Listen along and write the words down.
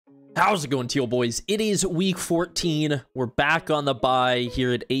How's it going, Teal Boys? It is week 14. We're back on the bye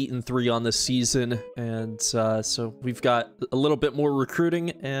here at 8-3 on the season. And so we've got a little bit more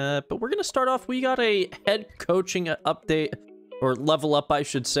recruiting. But we're going to start off. We got a head coaching update, or level up, I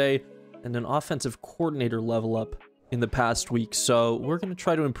should say, and an offensive coordinator level up in the past week. So we're going to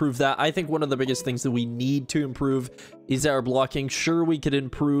try to improve that. I think one of the biggest things that we need to improve is our blocking. Sure, we could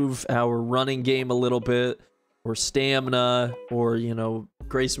improve our running game a little bit, or stamina, or, you know,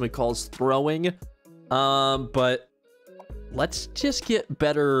 Grayson McCall's throwing. But let's just get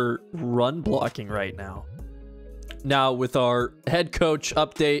better run blocking right now. Now, with our head coach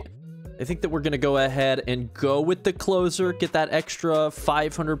update, I think that we're going to go ahead and go with the closer, get that extra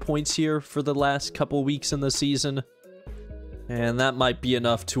 500 points here for the last couple weeks in the season. And that might be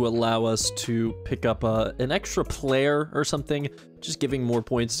enough to allow us to pick up an extra player or something, just giving more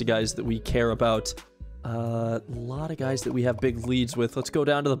points to guys that we care about. A lot of guys that we have big leads with. Let's go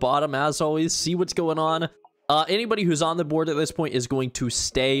down to the bottom, as always, see what's going on. Anybody who's on the board at this point is going to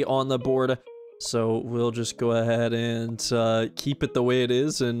stay on the board. So we'll just go ahead and keep it the way it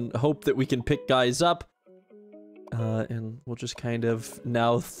is and hope that we can pick guys up. And we'll just kind of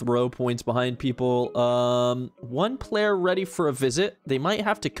now throw points behind people. One player ready for a visit. They might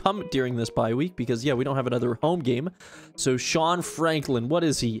have to come during this bye week because, yeah, we don't have another home game. So Sean Franklin, what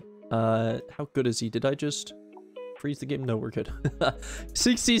is he? How good is he? Did I just freeze the game? No, we're good.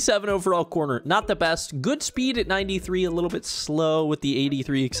 67 overall corner. Not the best. Good speed at 93. A little bit slow with the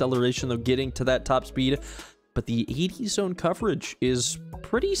 83 acceleration, though, getting to that top speed. But the 80 zone coverage is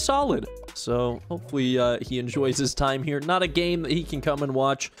pretty solid. So hopefully he enjoys his time here. Not a game that he can come and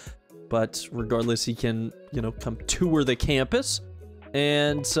watch, but regardless, he can, you know, come tour the campus.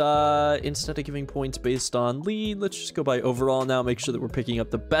 And instead of giving points based on lead, let's just go by overall now. Make sure that we're picking up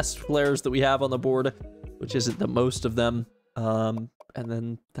the best players that we have on the board, which isn't the most of them. And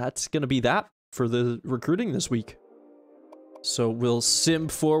then that's going to be that for the recruiting this week. So we'll sim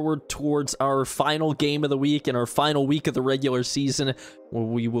forward towards our final game of the week and our final week of the regular season, where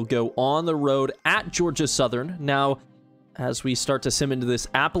we will go on the road at Georgia Southern. Now, as we start to sim into this,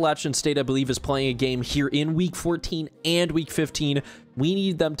 Appalachian State, I believe, is playing a game here in week 14 and week 15. We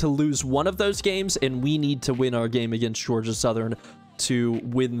need them to lose one of those games, and we need to win our game against Georgia Southern to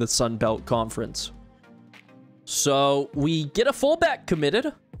win the Sun Belt Conference. So we get a fullback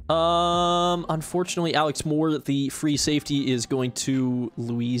committed. Unfortunately, Alex Moore, the free safety, is going to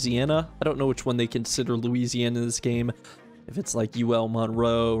Louisiana. I don't know which one they consider Louisiana in this game, if it's like UL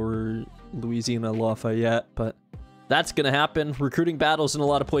Monroe or Louisiana Lafayette, but that's going to happen. Recruiting battles in a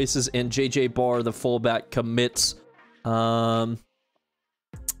lot of places, and JJ Barr, the fullback, commits. So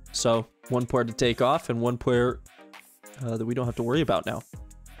one player to take off and one player that we don't have to worry about now.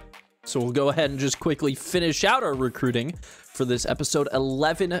 So we'll go ahead and just quickly finish out our recruiting for this episode.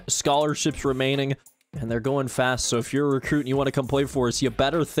 11 scholarships remaining, and they're going fast. So if you're a recruit and you want to come play for us, you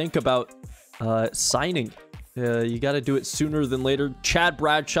better think about signing. You got to do it sooner than later. Chad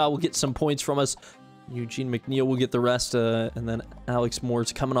Bradshaw will get some points from us. Eugene McNeil will get the rest, and then Alex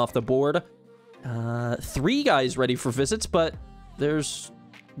Moore's coming off the board. 3 guys ready for visits, but there's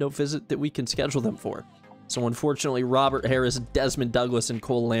no visit that we can schedule them for. So unfortunately, Robert Harris, Desmond Douglas, and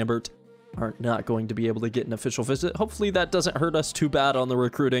Cole Lambert are not going to be able to get an official visit. Hopefully that doesn't hurt us too bad on the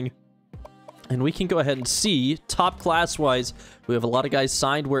recruiting. And we can go ahead and see, top class-wise, we have a lot of guys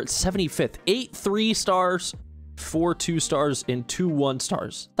signed. We're at 75th. 8 3-stars, 4 2-stars, and 2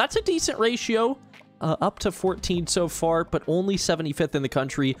 1-stars. That's a decent ratio. Up to 14 so far, but only 75th in the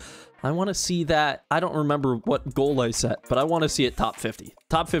country. I want to see that. I don't remember what goal I set, but I want to see it top 50.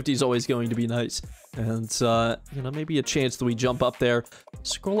 Top 50 is always going to be nice. And, you know, maybe a chance that we jump up there.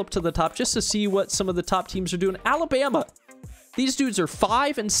 Scroll up to the top just to see what some of the top teams are doing. Alabama. These dudes are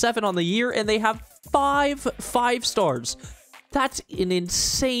 5 and 7 on the year, and they have 5 5-stars. That's an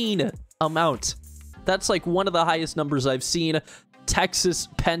insane amount. That's like one of the highest numbers I've seen. Texas,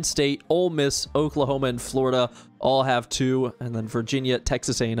 Penn State, Ole Miss, Oklahoma, and Florida all have 2. And then Virginia,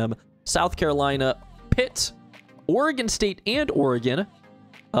 Texas A&M, South Carolina, Pitt, Oregon State, and Oregon.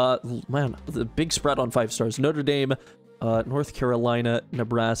 Man, the big spread on 5-stars. Notre Dame, North Carolina,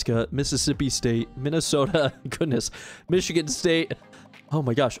 Nebraska, Mississippi State, Minnesota, goodness, Michigan State. Oh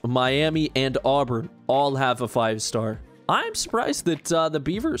my gosh, Miami and Auburn all have a 5-star. I'm surprised that the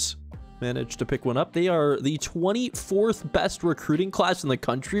Beavers managed to pick one up. They are the 24th best recruiting class in the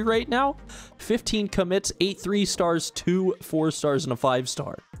country right now. 15 commits, 8 3-stars, 2 4-stars, and a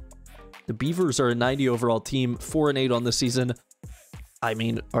 5-star. The Beavers are a 90 overall team, 4 and 8 on the season. I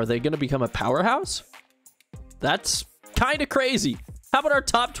mean, are they going to become a powerhouse? That's kind of crazy. How about our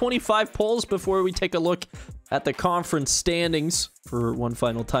top 25 polls before we take a look at the conference standings for one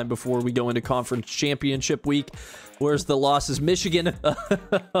final time before we go into conference championship week. Where's the losses? Michigan.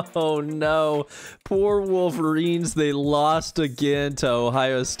 Oh no. Poor Wolverines. They lost again to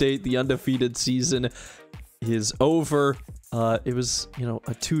Ohio State. The undefeated season is over. It was, you know,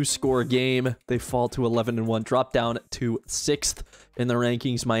 a 2-score game. They fall to 11-1, drop down to 6th in the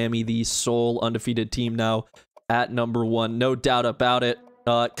rankings. Miami, the sole undefeated team now at number 1. No doubt about it.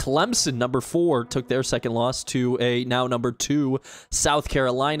 Clemson, number 4, took their second loss to a now number 2 South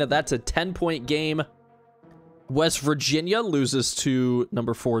Carolina. That's a 10-point game. West Virginia loses to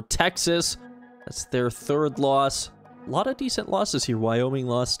number 4 Texas. That's their 3rd loss. A lot of decent losses here. Wyoming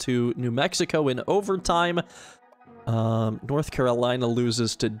lost to New Mexico in overtime. North Carolina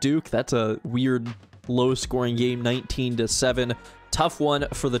loses to Duke. That's a weird low-scoring game, 19-7. Tough one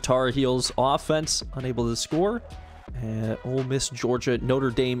for the Tar Heels offense, unable to score. Ole Miss, Georgia,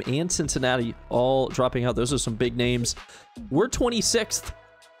 Notre Dame, and Cincinnati all dropping out. Those are some big names. We're 26th,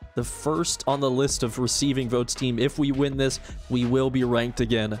 the first on the list of receiving votes team. If we win this, we will be ranked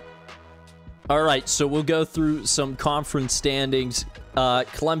again. All right, so we'll go through some conference standings.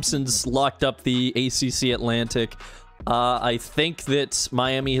 Clemson's locked up the ACC Atlantic. I think that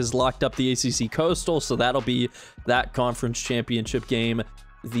Miami has locked up the ACC Coastal, so that'll be that conference championship game.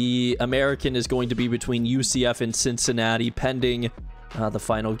 The American is going to be between UCF and Cincinnati, pending the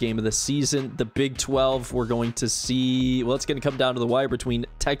final game of the season. The Big 12, we're going to see... Well, it's going to come down to the wire between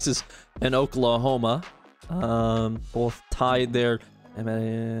Texas and Oklahoma. Both tied there.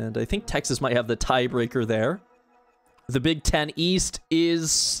 And I think Texas might have the tiebreaker there. The Big 10 East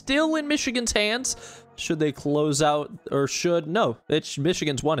is still in Michigan's hands. Should they close out, or should... No,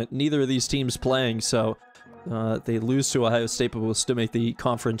 Michigan's won it. Neither of these teams playing, so... they lose to Ohio State, but will still make the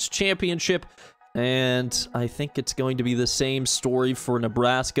conference championship. And I think it's going to be the same story for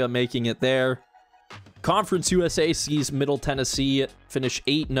Nebraska making it there. Conference USA sees Middle Tennessee finish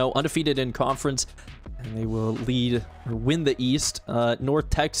 8-0, undefeated in conference. And they will lead or win the East. North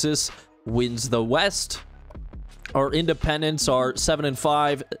Texas wins the West. Our independents are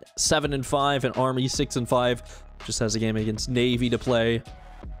 7-5, 7-5, and Army 6-5. Just has a game against Navy to play.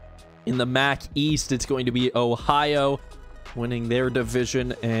 In the MAC East, it's going to be Ohio winning their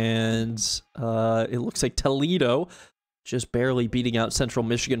division, and it looks like Toledo just barely beating out Central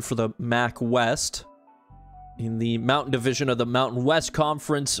Michigan for the MAC West. In the Mountain Division of the Mountain West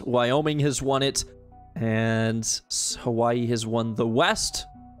Conference, Wyoming has won it, and Hawaii has won the West.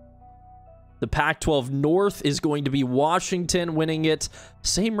 The Pac-12 North is going to be Washington winning it.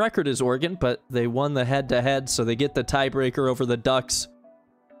 Same record as Oregon, but they won the head-to-head, so they get the tiebreaker over the Ducks.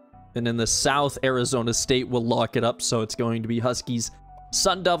 And in the South, Arizona State will lock it up, so it's going to be Huskies.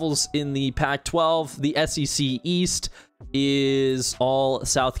 Sun Devils in the Pac-12. The SEC East is all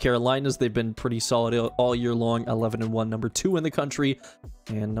South Carolinas. They've been pretty solid all year long. 11-1, number 2 in the country.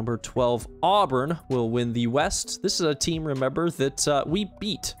 And number 12, Auburn, will win the West. This is a team, remember, that we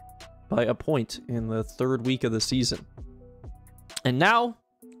beat by a point in the 3rd week of the season. And now,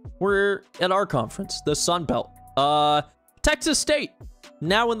 we're at our conference, the Sun Belt. Texas State,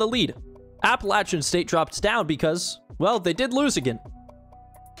 now in the lead. Appalachian State drops down because, well, they did lose again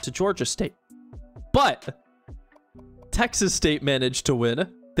to Georgia State. But Texas State managed to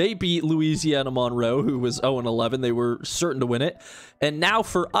win. They beat Louisiana Monroe, who was 0-11. They were certain to win it. And now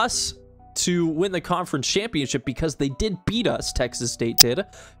for us to win the conference championship, because they did beat us, Texas State did,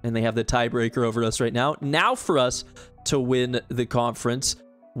 and they have the tiebreaker over us right now. Now for us to win the conference,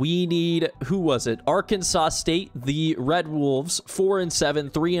 we need, who was it? Arkansas State, the Red Wolves,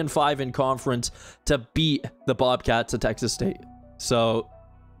 4-7, 3-5 in conference to beat the Bobcats of Texas State. So,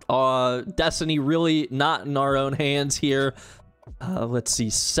 destiny really not in our own hands here. Let's see,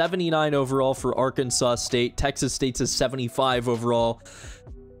 79 overall for Arkansas State. Texas State's is 75 overall.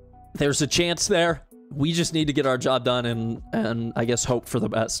 There's a chance there. We just need to get our job done and I guess hope for the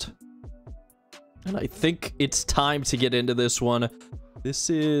best. And I think it's time to get into this one. This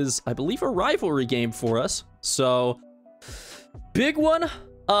is, I believe, a rivalry game for us. So, big one.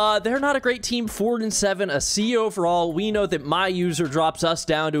 They're not a great team. 4-7, a C overall. We know that my user drops us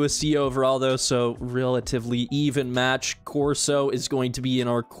down to a C overall, though, so relatively even match. Corso is going to be in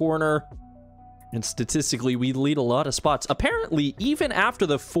our corner. And statistically, we lead a lot of spots. Apparently, even after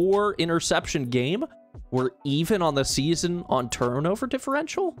the 4-interception game, we're even on the season on turnover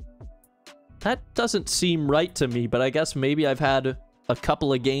differential. That doesn't seem right to me, but I guess maybe I've had a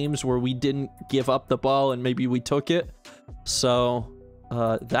couple of games where we didn't give up the ball and maybe we took it. So,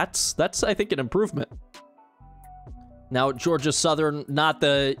 that's I think, an improvement. Now, Georgia Southern, not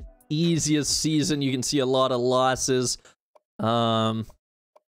the easiest season. You can see a lot of losses.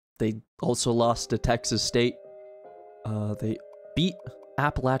 They also lost to Texas State. They beat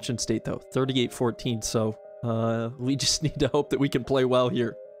Appalachian State, though, 38-14. So we just need to hope that we can play well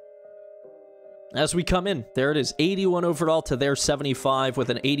here. As we come in, there it is, 81 overall to their 75 with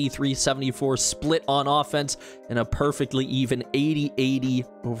an 83-74 split on offense and a perfectly even 80-80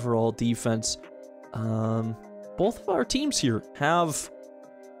 overall defense. Both of our teams here have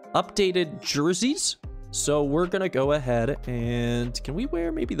updated jerseys, so we're going to go ahead and can we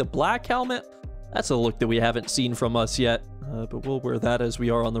wear maybe the black helmet? That's a look that we haven't seen from us yet, but we'll wear that as we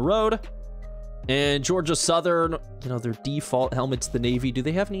are on the road. And Georgia Southern, you know, their default helmet's the navy. Do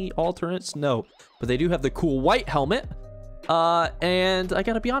they have any alternates? No, but they do have the cool white helmet. And I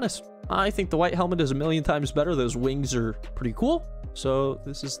gotta be honest, I think the white helmet is a million times better. Those wings are pretty cool. So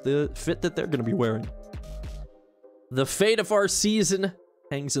this is the fit that they're gonna be wearing. The fate of our season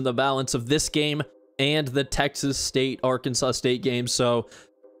hangs in the balance of this game and the Texas State, Arkansas State game. So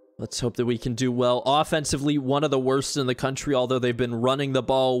let's hope that we can do well. Offensively, one of the worst in the country, although they've been running the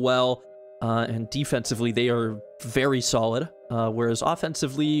ball well. And defensively, they are very solid. Whereas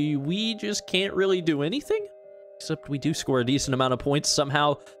offensively, we just can't really do anything. Except we do score a decent amount of points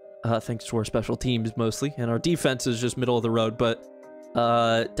somehow. Thanks to our special teams mostly. And our defense is just middle of the road, but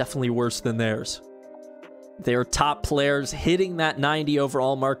definitely worse than theirs. Their top players hitting that 90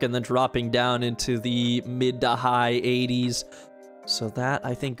 overall mark and then dropping down into the mid to high 80s. So that,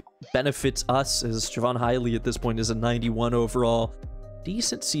 I think, benefits us, as Javon Hiley at this point is a 91 overall.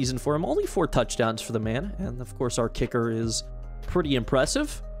 Decent season for him. Only 4 touchdowns for the man. And, of course, our kicker is pretty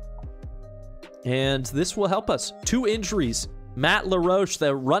impressive. And this will help us. 2 injuries. Matt LaRoche,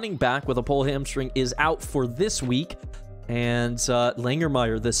 the running back with a pulled hamstring, is out for this week. And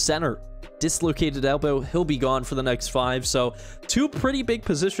Langermeyer, the center, dislocated elbow. He'll be gone for the next 5. So 2 pretty big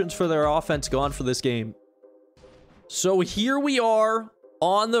positions for their offense gone for this game. So here we are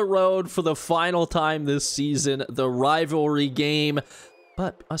on the road for the final time this season, the rivalry game.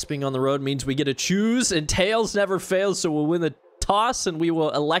 But us being on the road means we get to choose, and tails never fails, so we'll win the toss, and we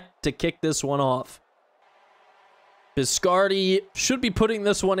will elect to kick this one off. Biscardi should be putting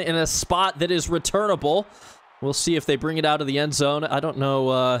this one in a spot that is returnable. We'll see if they bring it out of the end zone. I don't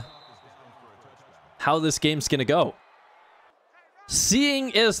know how this game's going to go.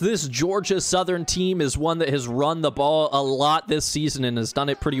 Seeing as this Georgia Southern team is one that has run the ball a lot this season and has done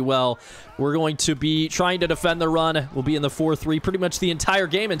it pretty well, we're going to be trying to defend the run. We'll be in the 4-3 pretty much the entire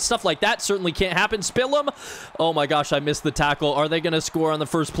game, and stuff like that certainly can't happen. Spill him. Oh my gosh, I missed the tackle. Are they going to score on the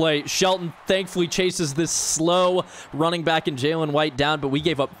first play? Shelton thankfully chases this slow running back in Jalen White down, but we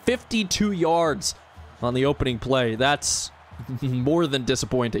gave up 52 yards on the opening play. That's more than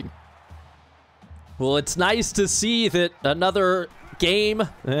disappointing. Well, it's nice to see that another game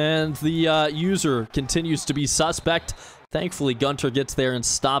and the user continues to be suspect. Thankfully, Gunter gets there and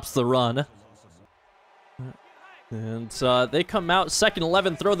stops the run. And they come out, second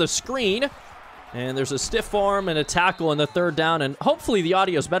 11, throw the screen. And there's a stiff arm and a tackle in the 3rd down. And hopefully the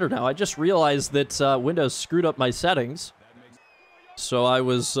audio's better now. I just realized that Windows screwed up my settings. So I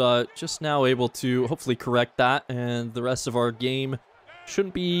was just now able to hopefully correct that. And the rest of our game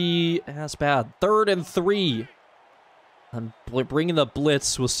shouldn't be as bad. 3rd and 3. I'm bringing the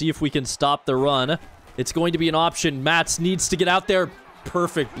blitz. We'll see if we can stop the run. It's going to be an option. Mats needs to get out there.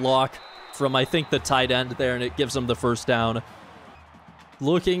 Perfect block from, I think, the tight end there, and it gives them the 1st down.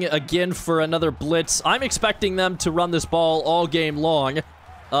 Looking again for another blitz. I'm expecting them to run this ball all game long.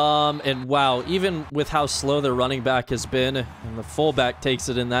 And wow, even with how slow their running back has been, and the fullback takes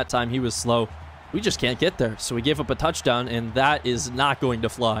it in that time, he was slow. We just can't get there. So we gave up a touchdown, and that is not going to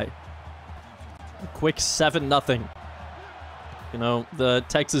fly. A quick 7-0. You know, the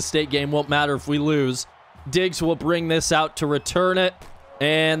Texas State game won't matter if we lose. Diggs will bring this out to return it.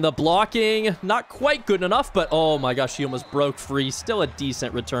 And the blocking, not quite good enough, but oh my gosh, he almost broke free. Still a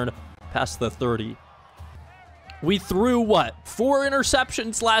decent return past the 30. We threw, what, 4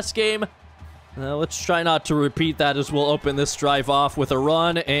 interceptions last game? Let's try not to repeat that as we'll open this drive off with a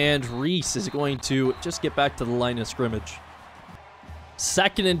run. And Reese is going to just get back to the line of scrimmage.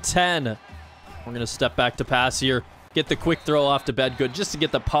 2nd and 10. We're going to step back to pass here. Get the quick throw off to Bedgood just to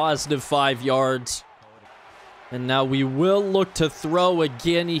get the positive 5 yards. And now we will look to throw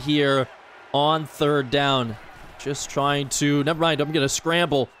again here on 3rd down. Just trying to... Never mind, I'm going to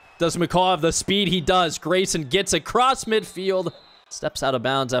scramble. Does McCall have the speed? He does. Grayson gets across midfield. Steps out of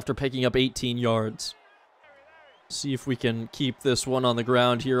bounds after picking up 18 yards. See if we can keep this one on the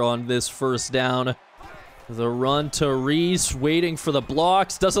ground here on this 1st down. The run to Reese, waiting for the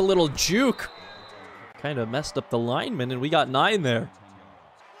blocks. Does a little juke. Kind of messed up the lineman, and we got 9 there.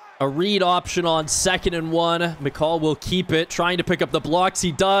 A read option on 2nd and 1. McCall will keep it, trying to pick up the blocks.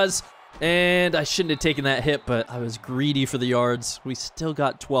 He does. And I shouldn't have taken that hit, but I was greedy for the yards. We still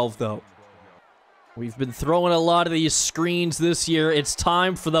got 12, though. We've been throwing a lot of these screens this year. It's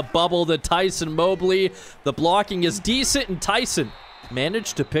time for the bubble to Tyson Mobley. The blocking is decent, and Tyson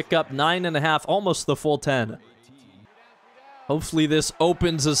managed to pick up 9.5, almost the full 10. Hopefully this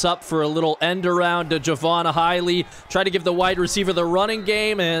opens us up for a little end around to Javon Hiley. Try to give the wide receiver the running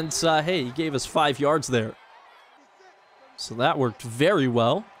game, and hey, he gave us 5 yards there. So that worked very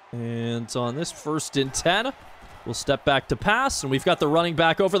well. And on this 1st and 10, we'll step back to pass, and we've got the running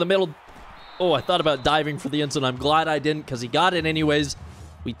back over the middle. Oh, I thought about diving for the end zone. I'm glad I didn't, because he got it anyways.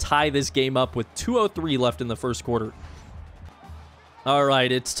 We tie this game up with 2:03 left in the 1st quarter. All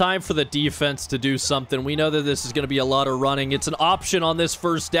right, it's time for the defense to do something. We know that this is going to be a lot of running. It's an option on this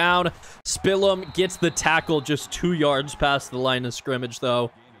 1st down. Spillum gets the tackle just 2 yards past the line of scrimmage, though.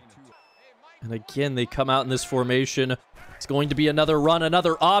 And again, they come out in this formation. It's going to be another run,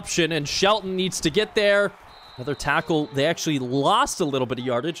 another option, and Shelton needs to get there. Another tackle. They actually lost a little bit of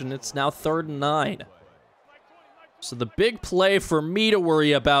yardage, and it's now 3rd and 9. So the big play for me to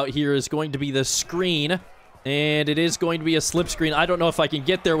worry about here is going to be the screen. And it is going to be a slip screen. I don't know if I can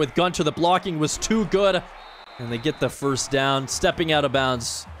get there with Gunter. The blocking was too good. And they get the 1st down, stepping out of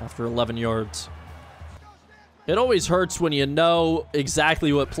bounds after 11 yards. It always hurts when you know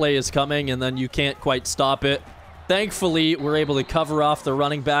exactly what play is coming and then you can't quite stop it. Thankfully, we're able to cover off the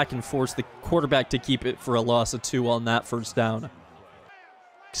running back and force the quarterback to keep it for a loss of 2 on that 1st down.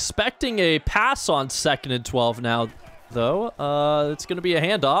 Expecting a pass on 2nd and 12 now, though. It's going to be a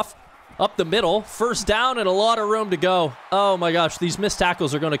handoff. Up the middle, 1st down and a lot of room to go. Oh my gosh, these missed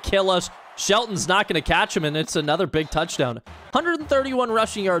tackles are going to kill us. Shelton's not going to catch him, and it's another big touchdown. 131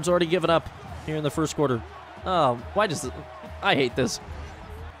 rushing yards already given up here in the 1st quarter. Oh, why does it... I hate this.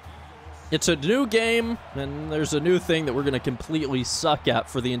 It's a new game, and there's a new thing that we're going to completely suck at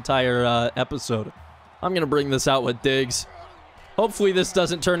for the entire episode. I'm going to bring this out with Diggs. Hopefully this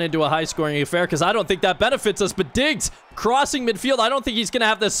doesn't turn into a high-scoring affair, because I don't think that benefits us. But Diggs crossing midfield, I don't think he's going to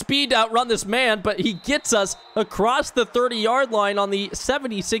have the speed to outrun this man, but he gets us across the 30-yard line on the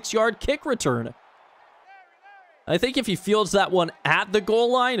 76-yard kick return. I think if he fields that one at the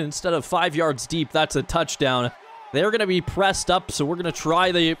goal line instead of 5 yards deep, that's a touchdown. They're going to be pressed up, so we're going to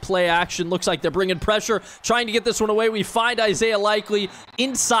try the play action. Looks like they're bringing pressure, trying to get this one away. We find Isaiah Likely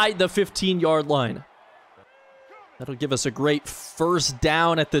inside the 15-yard line. That'll give us a great 1st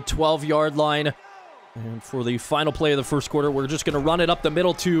down at the 12-yard line. And for the final play of the 1st quarter, we're just going to run it up the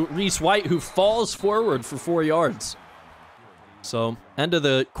middle to Reese White, who falls forward for 4 yards. So, end of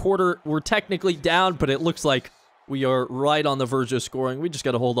the quarter, we're technically down, but it looks like we are right on the verge of scoring. We just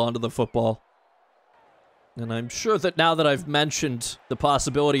got to hold on to the football. And I'm sure that now that I've mentioned the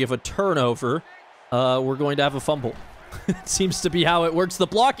possibility of a turnover, we're going to have a fumble. It seems to be how it works. The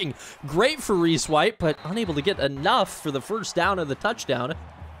blocking, great for Reese White, but unable to get enough for the 1st down and the touchdown.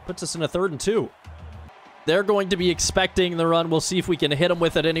 Puts us in a 3rd and 2. They're going to be expecting the run. We'll see if we can hit them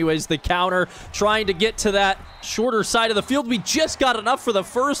with it anyways. The counter, trying to get to that shorter side of the field. We just got enough for the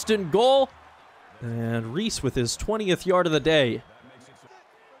 1st and goal. And Reese with his 20th yard of the day.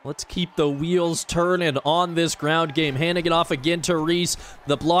 Let's keep the wheels turning on this ground game. Handing it off again to Reese.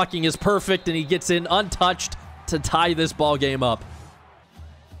 The blocking is perfect, and he gets in untouched to tie this ball game up.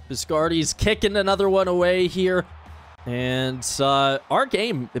 Biscardi's kicking another one away here. And our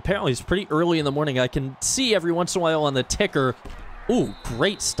game apparently is pretty early in the morning. I can see every once in a while on the ticker. Ooh,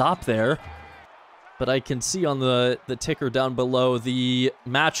 great stop there. But I can see on the ticker down below the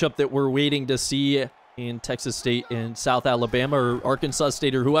matchup that we're waiting to see in Texas State and South Alabama or Arkansas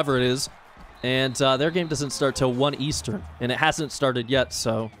State or whoever it is. And their game doesn't start till 1 Eastern. And it hasn't started yet,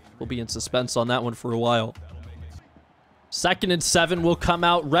 so we'll be in suspense on that one for a while. 2nd and 7 will come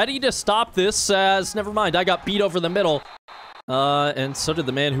out ready to stop this as, never mind, I got beat over the middle. And so did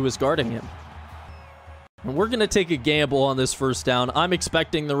the man who was guarding him. And we're going to take a gamble on this 1st down. I'm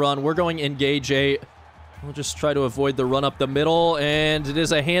expecting the run. We're going engage 8. We'll just try to avoid the run up the middle. And it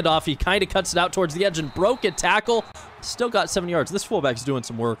is a handoff. He kind of cuts it out towards the edge and broke a tackle. Still got 7 yards. This fullback's doing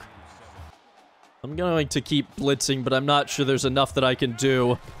some work. I'm going to keep blitzing, but I'm not sure there's enough that I can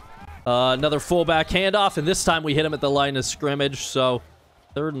do. Another fullback handoff, and this time we hit him at the line of scrimmage, so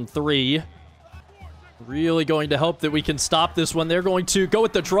 3rd and 3. Really going to hope that we can stop this one. They're going to go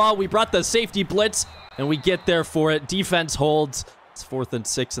with the draw. We brought the safety blitz, and we get there for it. Defense holds. It's 4th and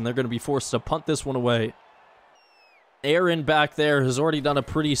 6, and they're going to be forced to punt this one away. Aaron back there has already done a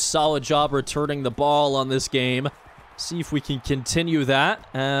pretty solid job returning the ball on this game. See if we can continue that,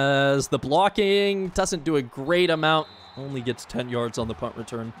 as the blocking doesn't do a great amount. Only gets 10 yards on the punt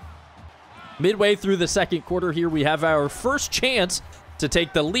return. Midway through the 2nd quarter here, we have our first chance to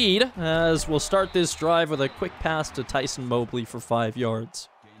take the lead, as we'll start this drive with a quick pass to Tyson Mobley for 5 yards.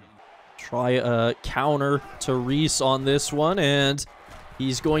 Try a counter to Reese on this one, and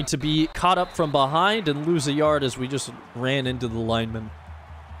he's going to be caught up from behind and lose a yard as we just ran into the lineman.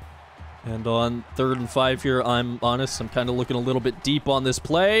 And on 3rd and 5 here, I'm honest, I'm kind of looking a little bit deep on this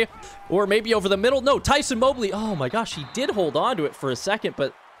play. Or maybe over the middle. No, Tyson Mobley. Oh my gosh, he did hold on to it for a second,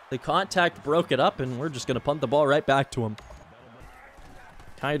 but the contact broke it up, and we're just going to punt the ball right back to him.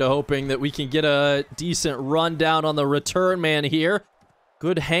 Kind of hoping that we can get a decent rundown on the return man here.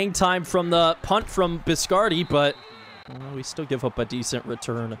 Good hang time from the punt from Biscardi, but we still give up a decent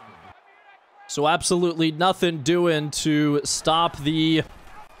return. So absolutely nothing doing to stop the,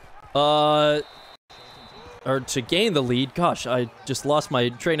 or to gain the lead. Gosh, I just lost my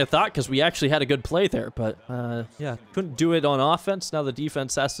train of thought because we actually had a good play there. But, yeah, couldn't do it on offense. Now the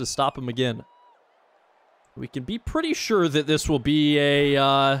defense has to stop him again. We can be pretty sure that this will be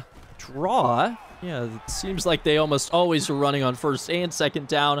a draw. Yeah, it seems like they almost always are running on 1st and 2nd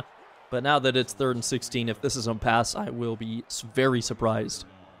down. But now that it's 3rd and 16, if this is on pass, I will be very surprised.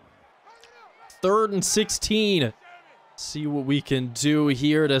 3rd and 16. See what we can do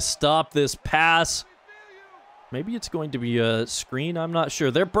here to stop this pass. Maybe it's going to be a screen. I'm not sure.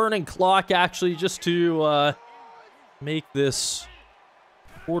 They're burning clock, actually, just to make this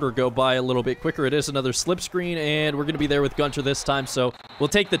quarter go by a little bit quicker. It is another slip screen, and we're going to be there with Gunter this time. So we'll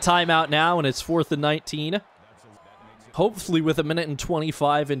take the timeout now, and it's 4th and 19. Hopefully with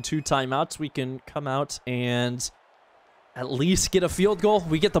 1:25 and 2 timeouts, we can come out and at least get a field goal.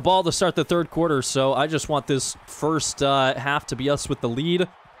 We get the ball to start the 3rd quarter, so I just want this first half to be us with the lead.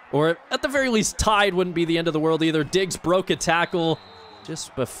 Or at the very least, tied wouldn't be the end of the world either. Diggs broke a tackle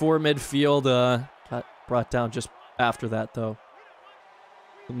just before midfield. Got brought down just after that, though.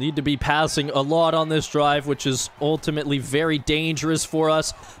 We'll need to be passing a lot on this drive, which is ultimately very dangerous for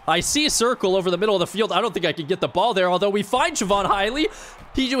us. I see a circle over the middle of the field. I don't think I can get the ball there, although we find Javon Hiley.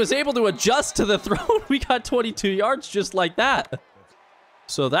 He was able to adjust to the throw. We got 22 yards just like that.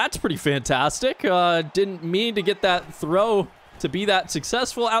 So that's pretty fantastic. Didn't mean to get that throw to be that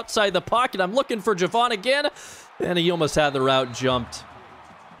successful outside the pocket. I'm looking for Javon again, and he almost had the route jumped.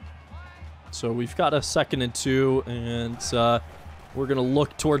 So we've got a 2nd and 2, and we're going to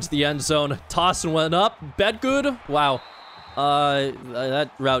look towards the end zone. Tossing one up. Bedgood. Wow.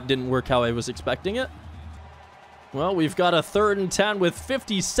 That route didn't work how I was expecting it. Well, we've got a 3rd and 10 with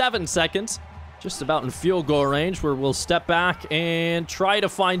 57 seconds. Just about in field goal range, where we'll step back and try to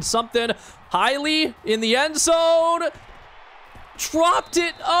find something. Hiley in the end zone. Dropped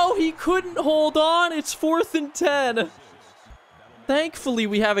it. Oh, he couldn't hold on. It's 4th and 10. Thankfully,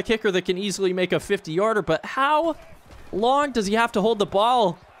 we have a kicker that can easily make a 50-yarder, but how long does he have to hold the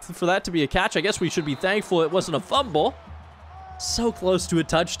ball for that to be a catch? I guess we should be thankful it wasn't a fumble. So close to a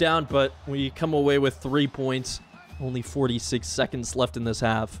touchdown, but we come away with 3 points. Only 46 seconds left in this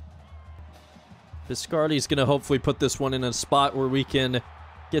half. Biscardi's going to hopefully put this one in a spot where we can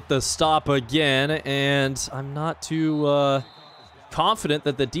get the stop again, and I'm not too confident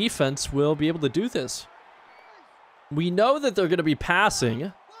that the defense will be able to do this. We know that they're going to be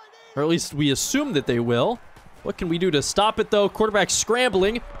passing, or at least we assume that they will. What can we do to stop it, though? Quarterback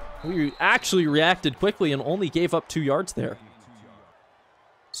scrambling. We actually reacted quickly and only gave up 2 yards there.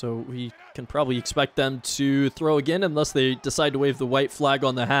 So we can probably expect them to throw again unless they decide to wave the white flag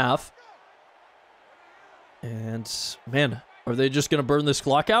on the half. And, man, are they just going to burn this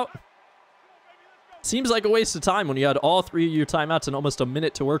clock out? Seems like a waste of time when you had all 3 of your timeouts and almost a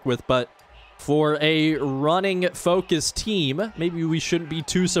minute to work with, but for a running-focused team, maybe we shouldn't be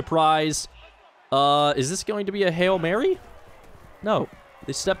too surprised. Is this going to be a Hail Mary? No.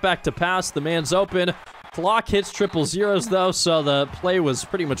 They step back to pass. The man's open. Clock hits 000, though, so the play was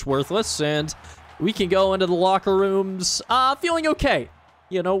pretty much worthless, and we can go into the locker rooms feeling okay.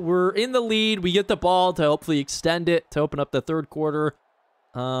 You know, we're in the lead. We get the ball to hopefully extend it, to open up the 3rd quarter.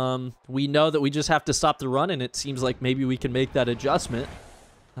 We know that we just have to stop the run, and it seems like maybe we can make that adjustment.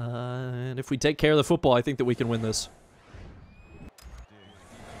 And if we take care of the football, I think that we can win this.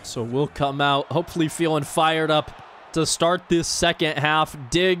 So we'll come out hopefully feeling fired up to start this 2nd half.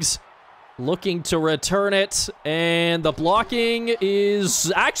 Diggs looking to return it, and the blocking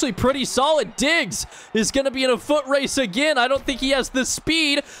is actually pretty solid. Diggs is going to be in a foot race again. I don't think he has the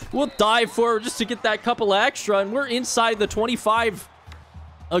speed. We'll dive forward just to get that couple extra, and we're inside the 25.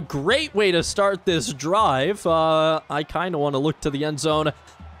 A great way to start this drive. I kind of want to look to the end zone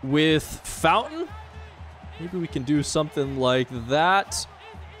with Fountain. Maybe we can do something like that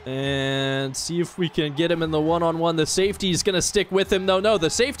and see if we can get him in the one-on-one. The safety is going to stick with him, though. No, the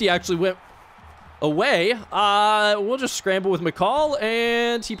safety actually went away. We'll just scramble with McCall,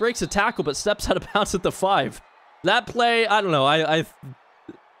 and he breaks a tackle, but steps out of bounds at the 5. That play, I don't know.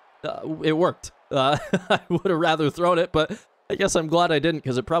 It worked. I would have rather thrown it, but I guess I'm glad I didn't,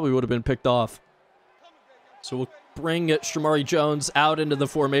 because it probably would have been picked off. So we'll bring Shamari Jones out into the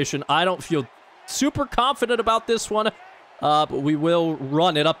formation. I don't feel super confident about this one, but we will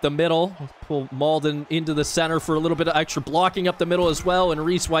run it up the middle. Pull Malden into the center for a little bit of extra blocking up the middle as well, and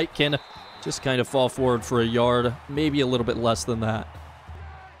Reese White can just kind of fall forward for a yard, maybe a little bit less than that.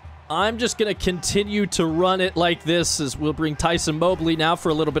 I'm just going to continue to run it like this, as we'll bring Tyson Mobley now for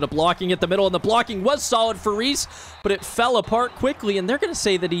a little bit of blocking at the middle, and the blocking was solid for Reese, but it fell apart quickly, and they're going to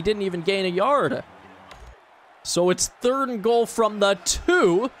say that he didn't even gain a yard. So it's 3rd and goal from the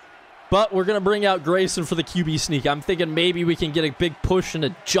 2, but we're going to bring out Grayson for the QB sneak. I'm thinking maybe we can get a big push and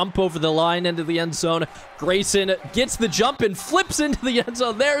a jump over the line into the end zone. Grayson gets the jump and flips into the end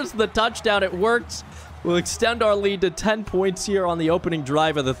zone. There's the touchdown. It works. We'll extend our lead to 10 points here on the opening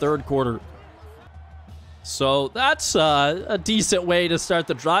drive of the 3rd quarter. So that's a decent way to start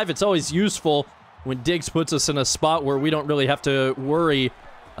the drive. It's always useful when Diggs puts us in a spot where we don't really have to worry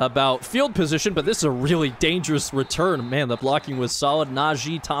about field position, but this is a really dangerous return. Man, the blocking was solid.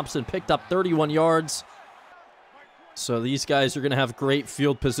 Najee Thompson picked up 31 yards. So these guys are going to have great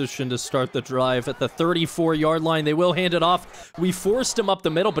field position to start the drive. At the 34-yard line, they will hand it off. We forced him up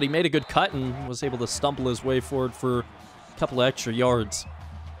the middle, but he made a good cut and was able to stumble his way forward for a couple of extra yards.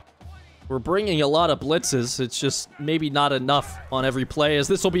 We're bringing a lot of blitzes. It's just maybe not enough on every play, as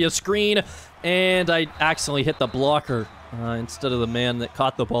this will be a screen, and I accidentally hit the blocker instead of the man that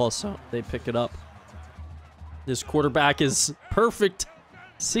caught the ball, so they pick it up. This quarterback is perfect.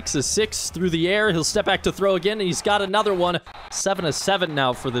 6 of 6 through the air. He'll step back to throw again, and he's got another one. 7 of 7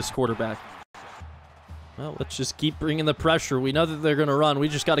 now for this quarterback. Well, let's just keep bringing the pressure. We know that they're going to run. We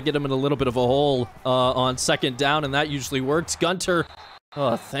just got to get them in a little bit of a hole on 2nd down, and that usually works. Gunter,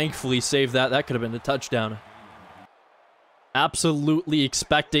 thankfully saved that. That could have been a touchdown. Absolutely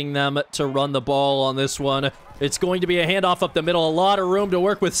expecting them to run the ball on this one. It's going to be a handoff up the middle. A lot of room to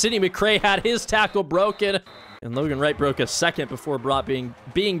work with. Sidney McCray had his tackle broken, and Logan Wright broke a second before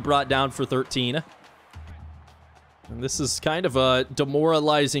being brought down for 13. And this is kind of a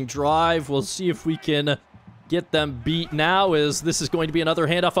demoralizing drive. We'll see if we can get them beat now, as this is going to be another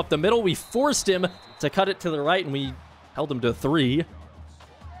handoff up the middle. We forced him to cut it to the right, and we held him to 3.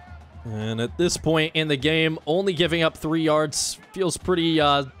 And at this point in the game, only giving up 3 yards feels pretty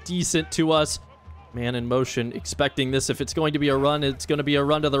decent to us. Man in motion, expecting this. If it's going to be a run, it's going to be a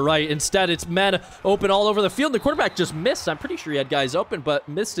run to the right. Instead, it's men open all over the field. The quarterback just missed. I'm pretty sure he had guys open, but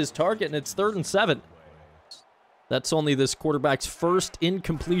missed his target, and it's 3rd and 7. That's only this quarterback's first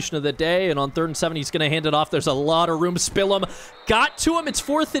incompletion of the day, and on 3rd and 7, he's going to hand it off. There's a lot of room. Spillum got to him. It's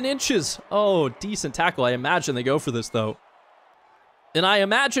 4th and inches. Oh, decent tackle. I imagine they go for this, though. And I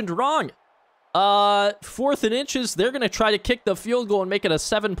imagined wrong. 4th and inches, they're going to try to kick the field goal and make it a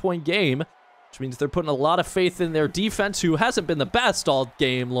 7-point game, which means they're putting a lot of faith in their defense, who hasn't been the best all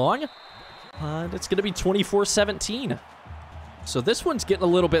game long. And it's going to be 24-17. So this one's getting a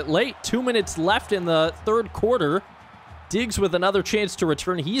little bit late. 2 minutes left in the 3rd quarter. Diggs with another chance to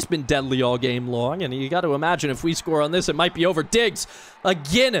return. He's been deadly all game long, and you got to imagine if we score on this, it might be over. Diggs,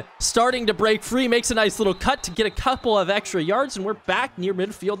 again, starting to break free, makes a nice little cut to get a couple of extra yards, and we're back near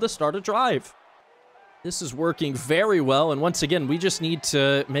midfield to start a drive. This is working very well, and once again, we just need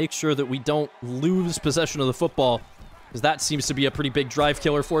to make sure that we don't lose possession of the football, because that seems to be a pretty big drive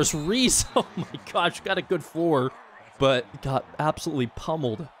killer for us. Reese, oh my gosh, got a good 4, but got absolutely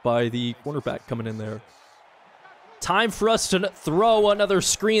pummeled by the cornerback coming in there. Time for us to throw another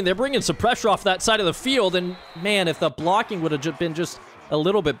screen. They're bringing some pressure off that side of the field, and man, if the blocking would have been just a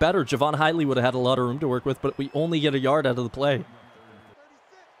little bit better, Javon Hiley would have had a lot of room to work with, but we only get a yard out of the play.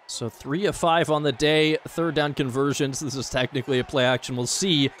 So 3 of 5 on the day, 3rd down conversions. This is technically a play action. We'll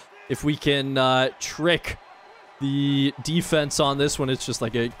see if we can trick the defense on this one. It's just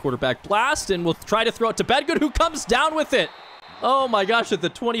like a quarterback blast, and we'll try to throw it to Bedgood, who comes down with it. Oh my gosh, at the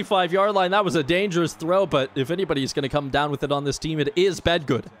 25-yard line, that was a dangerous throw, but if anybody's going to come down with it on this team, it is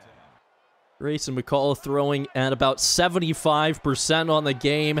Bedgood. Grayson McCall throwing at about 75% on the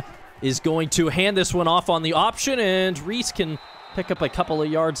game is going to hand this one off on the option, and Reese can pick up a couple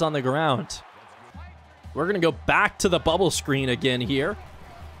of yards on the ground. We're going to go back to the bubble screen again here.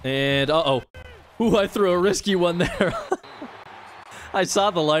 And, Ooh, I threw a risky one there. I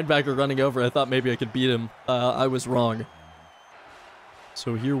saw the linebacker running over. I thought maybe I could beat him. I was wrong.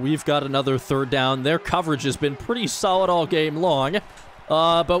 So here we've got another 3rd down. Their coverage has been pretty solid all game long.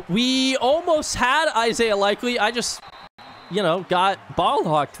 But we almost had Isaiah Likely. I just, got ball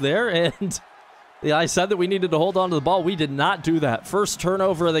hawked there, and Yeah, I said that we needed to hold on to the ball. We did not do that. First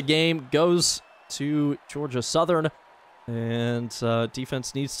turnover of the game goes to Georgia Southern. And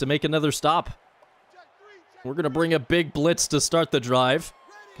defense needs to make another stop. We're going to bring a big blitz to start the drive,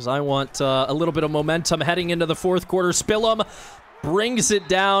 because I want a little bit of momentum heading into the fourth quarter. Spillum brings it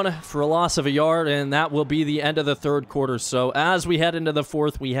down for a loss of a yard, and that will be the end of the third quarter. So as we head into the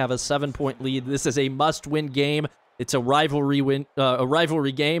fourth, we have a 7-point lead. This is a must-win game. It's a rivalry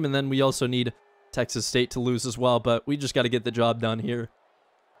game, and then we also need Texas State to lose as well, but we just got to get the job done here.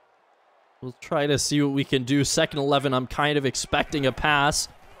 We'll try to see what we can do. Second 11, I'm kind of expecting a pass,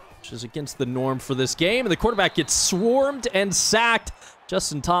 which is against the norm for this game. And the quarterback gets swarmed and sacked.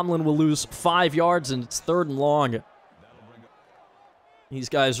 Justin Tomlin will lose 5 yards, and it's 3rd and long. These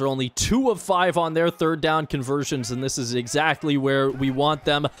guys are only 2 of 5 on their third down conversions, and this is exactly where we want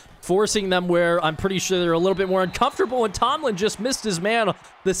them. Forcing them where I'm pretty sure they're a little bit more uncomfortable, and Tomlin just missed his man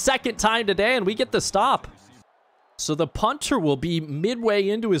the second time today, and we get the stop. So the punter will be midway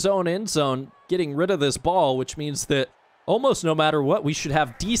into his own end zone, getting rid of this ball, which means that almost no matter what, we should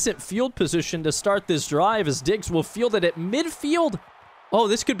have decent field position to start this drive, as Diggs will field it at midfield. Oh,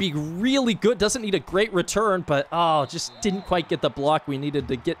 this could be really good. Doesn't need a great return, but oh, just didn't quite get the block we needed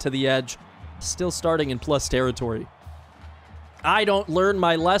to get to the edge. Still starting in plus territory. I don't learn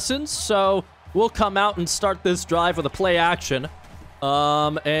my lessons, so we'll come out and start this drive with a play action.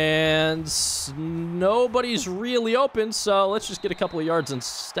 And nobody's really open, so let's just get a couple of yards and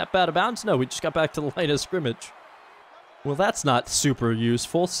step out of bounds. No, we just got back to the line of scrimmage. Well, that's not super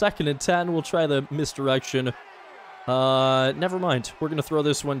useful. 2nd and 10, we'll try the misdirection. Never mind. We're going to throw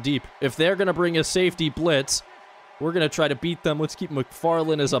this one deep. If they're going to bring a safety blitz, we're going to try to beat them. Let's keep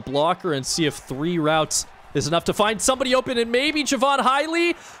McFarland as a blocker and see if 3 routes is enough to find somebody open, and maybe Javon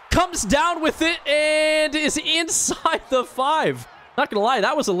Hiley comes down with it and is inside the 5. Not gonna lie,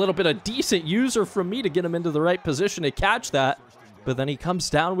 that was a little bit of decent user from me to get him into the right position to catch that. But then he comes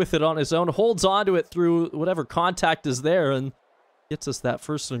down with it on his own, holds onto it through whatever contact is there, and gets us that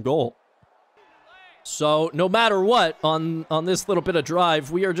 1st and goal. So no matter what, on this little bit of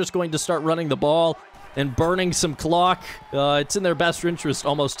drive, we are just going to start running the ball and burning some clock. It's in their best interest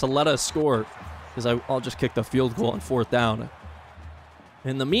almost to let us score, because I'll just kick the field goal on 4th down.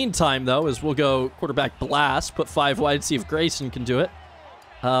 In the meantime, though, as we'll go quarterback blast, put 5 wide, see if Grayson can do it.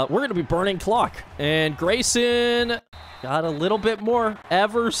 We're going to be burning clock. And Grayson got a little bit more,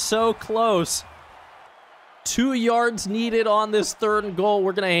 ever so close. 2 yards needed on this 3rd and goal.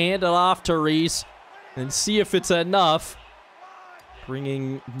 We're going to hand it off to Reese and see if it's enough.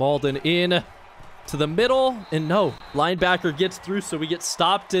 Bringing Malden in to the middle. And no, linebacker gets through, so we get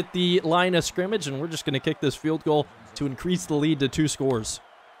stopped at the line of scrimmage, and we're just going to kick this field goal to increase the lead to 2 scores.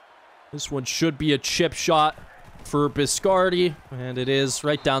 This one should be a chip shot for Biscardi, and it is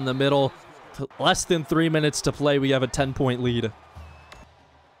right down the middle. Less than 3 minutes to play, we have a 10-point lead.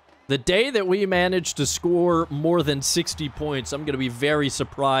 The day that we manage to score more than 60 points, I'm going to be very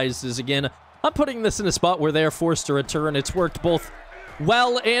surprised, as again, I'm putting this in a spot where they're forced to return. It's worked both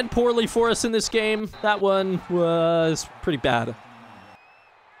well and poorly for us in this game. That one was pretty bad.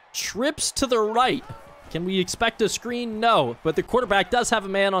 Trips to the right. Can we expect a screen? No, but the quarterback does have a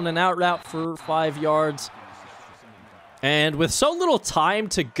man on an out route for 5 yards. And with so little time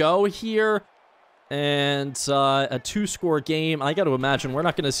to go here, and a 2-score game, I got to imagine we're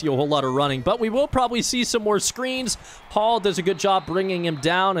not going to see a whole lot of running, but we will probably see some more screens. Hall does a good job bringing him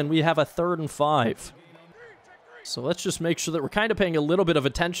down, and we have a 3rd and 5. So let's just make sure that we're kind of paying a little bit of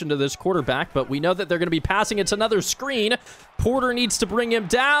attention to this quarterback, but we know that they're going to be passing. It's another screen. Porter needs to bring him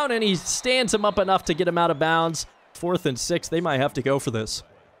down, and he stands him up enough to get him out of bounds. 4th and 6. They might have to go for this.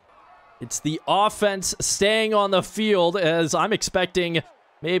 It's the offense staying on the field, as I'm expecting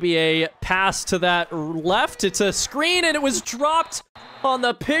maybe a pass to that left. It's a screen, and it was dropped on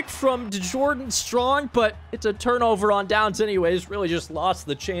the pick from Jordan Strong, but it's a turnover on downs anyways. Really just lost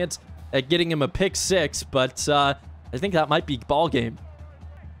the chance at getting him a pick 6, but I think that might be ball game.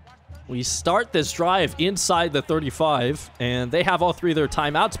 We start this drive inside the 35, and they have all 3 of their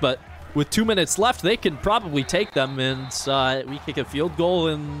timeouts, but with 2 minutes left, they can probably take them, and we kick a field goal,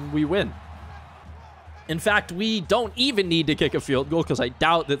 and we win. In fact, we don't even need to kick a field goal, because I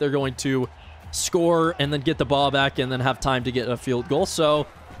doubt that they're going to score and then get the ball back and then have time to get a field goal, so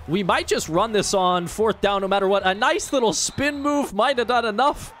we might just run this on 4th down no matter what. A nice little spin move might have done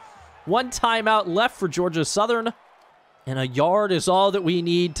enough. 1 timeout left for Georgia Southern, and a yard is all that we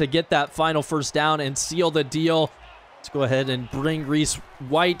need to get that final 1st down and seal the deal. Let's go ahead and bring Reese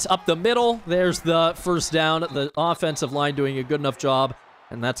White up the middle. There's the 1st down. The offensive line doing a good enough job,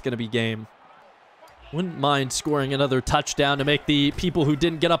 and that's going to be game. Wouldn't mind scoring another touchdown to make the people who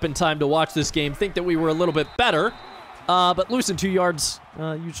didn't get up in time to watch this game think that we were a little bit better. But losing 2 yards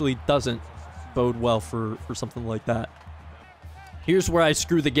usually doesn't bode well for something like that. Here's where I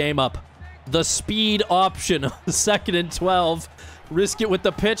screw the game up. The speed option, 2nd and 12. Risk it with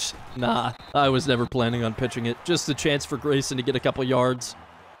the pitch? Nah, I was never planning on pitching it. Just a chance for Grayson to get a couple yards.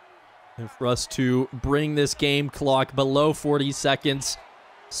 And for us to bring this game clock below 40 seconds.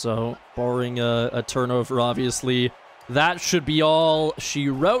 So, barring a turnover, obviously, that should be all she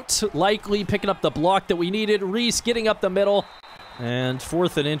wrote. Likely picking up the block that we needed. Reese getting up the middle. And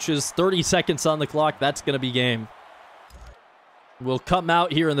 4th and inches, 30 seconds on the clock. That's going to be game. We'll come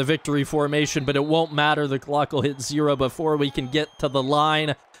out here in the victory formation, but it won't matter. The clock will hit 0 before we can get to the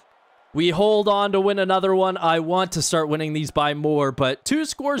line. We hold on to win another one. I want to start winning these by more, but 2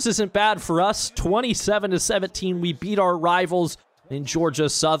 scores isn't bad for us. 27-17, we beat our rivals in Georgia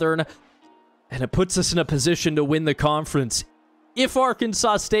Southern, and it puts us in a position to win the conference. If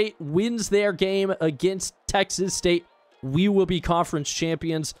Arkansas State wins their game against Texas State, we will be conference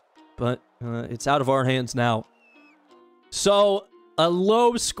champions, but it's out of our hands now. So, a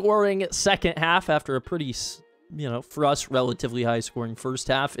low-scoring second half after a pretty, for us, relatively high-scoring first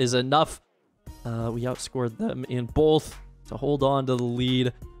half is enough. We outscored them in both to hold on to the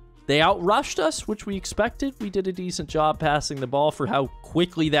lead. They outrushed us, which we expected. We did a decent job passing the ball for how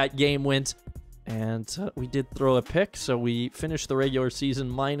quickly that game went. And we did throw a pick, so we finished the regular season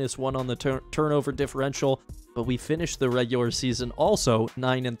 -1 on the turnover differential. But we finished the regular season also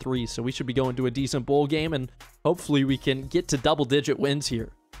 9-3, so we should be going to a decent bowl game, and hopefully we can get to double-digit wins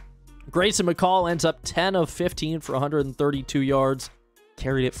here. Grayson McCall ends up 10 of 15 for 132 yards,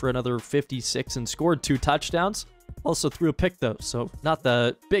 carried it for another 56, and scored 2 touchdowns. Also threw a pick, though, so not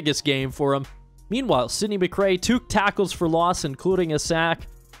the biggest game for him. Meanwhile, Sidney McRae, 2 tackles for loss, including a sack.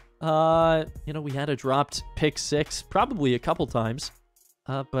 We had a dropped pick 6, probably a couple times.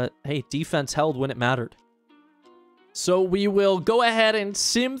 But, hey, defense held when it mattered. So we will go ahead and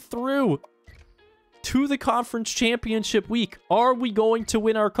sim through to the conference championship week. Are we going to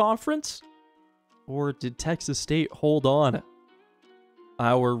win our conference? Or did Texas State hold on?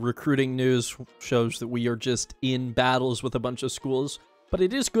 Our recruiting news shows that we are just in battles with a bunch of schools. But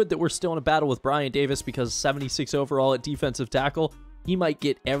it is good that we're still in a battle with Brian Davis because 76 overall at defensive tackle. He might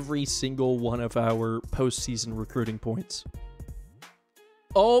get every single one of our postseason recruiting points.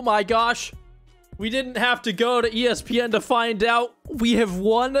 Oh my gosh! We didn't have to go to ESPN to find out. We have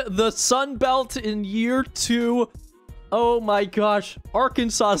won the Sun Belt in year 2. Oh my gosh.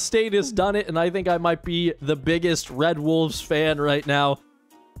 Arkansas State has done it, and I think I might be the biggest Red Wolves fan right now.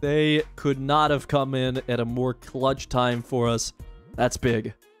 They could not have come in at a more clutch time for us. That's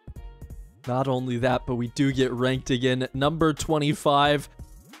big. Not only that, but we do get ranked again. Number 25.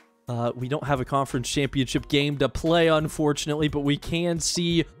 We don't have a conference championship game to play, unfortunately, but we can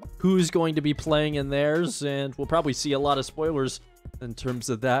see who's going to be playing in theirs, and we'll probably see a lot of spoilers in terms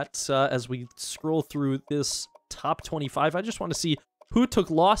of that as we scroll through this top 25. I just want to see who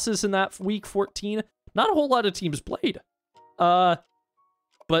took losses in that week 14. Not a whole lot of teams played.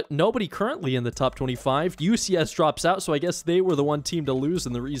 But nobody currently in the top 25. UCS drops out, so I guess they were the one team to lose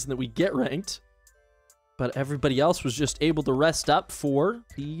and the reason that we get ranked. But everybody else was just able to rest up for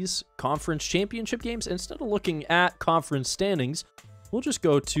these conference championship games. Instead of looking at conference standings, we'll just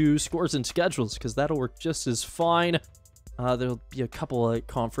go to scores and schedules because that'll work just as fine. There'll be a couple of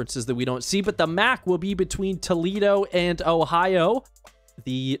conferences that we don't see, but the MAC will be between Toledo and Ohio.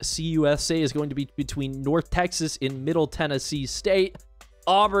 The CUSA is going to be between North Texas and Middle Tennessee State.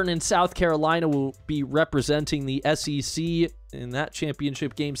 Auburn and South Carolina will be representing the SEC in that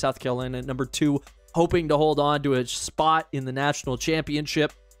championship game. South Carolina at number 2, hoping to hold on to a spot in the national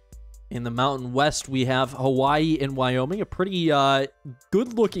championship. In the Mountain West, we have Hawaii and Wyoming, a pretty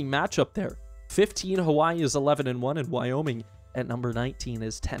good-looking matchup there. 15, Hawaii is 11-1, and Wyoming at number 19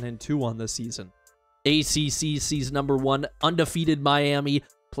 is 10-2 on the season. ACC sees number 1, undefeated Miami,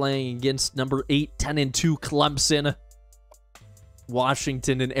 playing against number 8, 10-2 Clemson.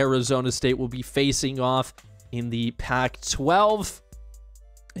 Washington and Arizona State will be facing off in the Pac-12.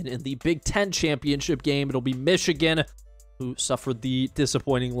 And in the Big Ten championship game, it'll be Michigan, who suffered the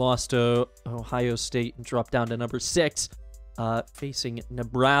disappointing loss to Ohio State and dropped down to number 6, facing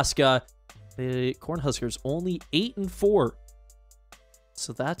Nebraska. The Cornhuskers only 8-4.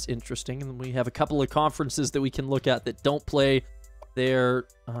 So that's interesting. And then we have a couple of conferences that we can look at that don't play their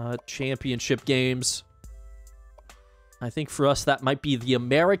championship games. I think for us, that might be the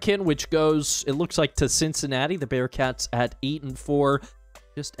American, which goes, it looks like, to Cincinnati. The Bearcats at 8-4.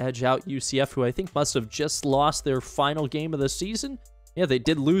 Just edge out UCF, who I think must have just lost their final game of the season. Yeah, they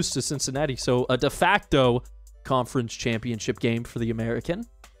did lose to Cincinnati, so a de facto conference championship game for the American.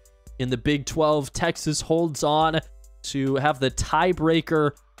 In the Big 12, Texas holds on to have the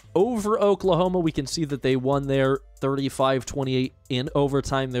tiebreaker over Oklahoma. We can see that they won their 35-28 in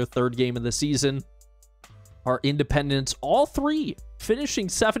overtime, their third game of the season. Our Independents, all three finishing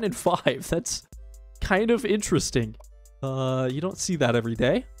 7-5. That's kind of interesting. You don't see that every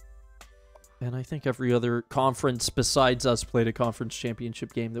day. And I think every other conference besides us played a conference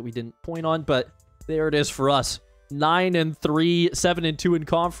championship game that we didn't point on, but there it is for us. 9-3, 7-2 in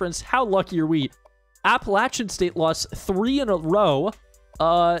conference. How lucky are we? Appalachian State lost 3 in a row,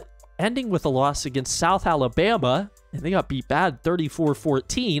 ending with a loss against South Alabama, and they got beat bad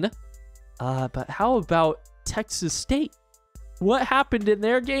 34-14. But how about Texas State? What happened in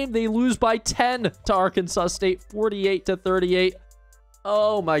their game? They lose by 10 to Arkansas State, 48-38.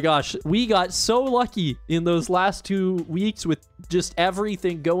 Oh my gosh, we got so lucky in those last 2 weeks with just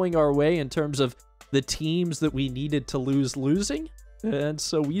everything going our way in terms of the teams that we needed to losing. And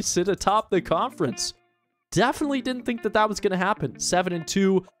so we sit atop the conference. Definitely didn't think that that was going to happen.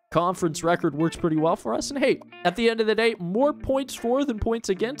 7-2 conference record works pretty well for us. And hey, at the end of the day, more points for than points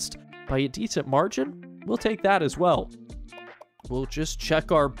against by a decent margin. We'll take that as well. We'll just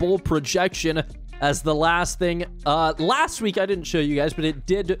check our bowl projection as the last thing. Last week, I didn't show you guys, but it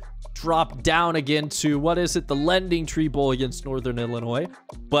did drop down again to, what is it? The Lending Tree Bowl against Northern Illinois.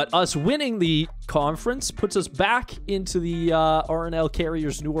 But us winning the conference puts us back into the RNL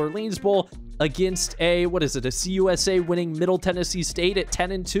Carriers New Orleans Bowl against a, what is it? A CUSA winning Middle Tennessee State at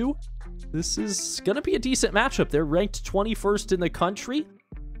 10-2. This is going to be a decent matchup. They're ranked 21st in the country.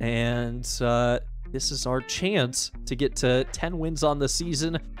 And this is our chance to get to 10 wins on the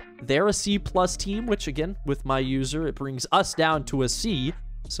season. They're a C+ team, which again, with my user, it brings us down to a C.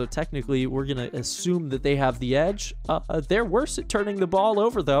 So technically, we're going to assume that they have the edge. They're worse at turning the ball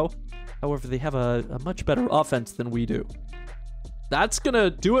over, though. However, they have a much better offense than we do. That's going to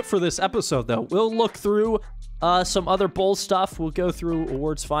do it for this episode, though. We'll look through some other bowl stuff. We'll go through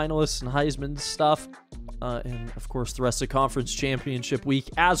awards finalists and Heisman stuff. And, of course, the rest of Conference Championship Week,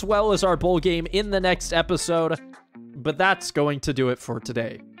 as well as our bowl game in the next episode. But that's going to do it for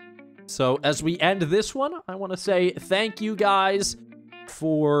today. So, as we end this one, I want to say thank you guys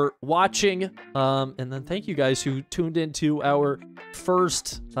for watching. And then thank you guys who tuned into our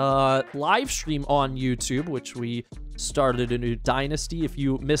first live stream on YouTube, which we started a new Dynasty. If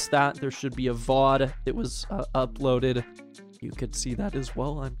you missed that, there should be a VOD. It was uploaded. You could see that as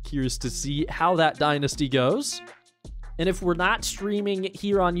well. I'm curious to see how that Dynasty goes. And if we're not streaming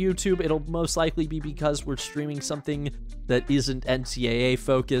here on YouTube, it'll most likely be because we're streaming something that isn't NCAA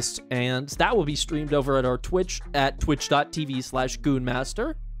focused, and that will be streamed over at our Twitch at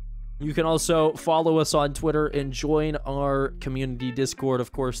twitch.tv/GoonMaster. You can also follow us on Twitter and join our community Discord.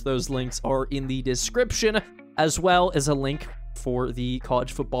 Of course, those links are in the description, as well as a link for the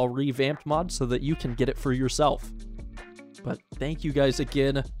college football revamped mod so that you can get it for yourself. But thank you guys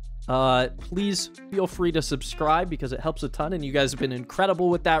again. Please feel free to subscribe because it helps a ton, and you guys have been incredible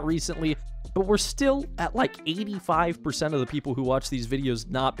with that recently. But we're still at like 85% of the people who watch these videos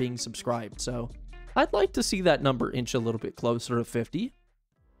not being subscribed. So I'd like to see that number inch a little bit closer to 50.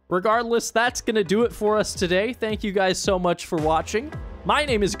 Regardless, that's going to do it for us today. Thank you guys so much for watching. My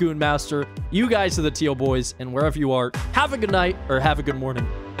name is GoonMaster. You guys are the Teal Boys, and wherever you are, have a good night or have a good morning,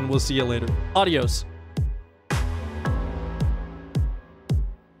 and we'll see you later. Adios.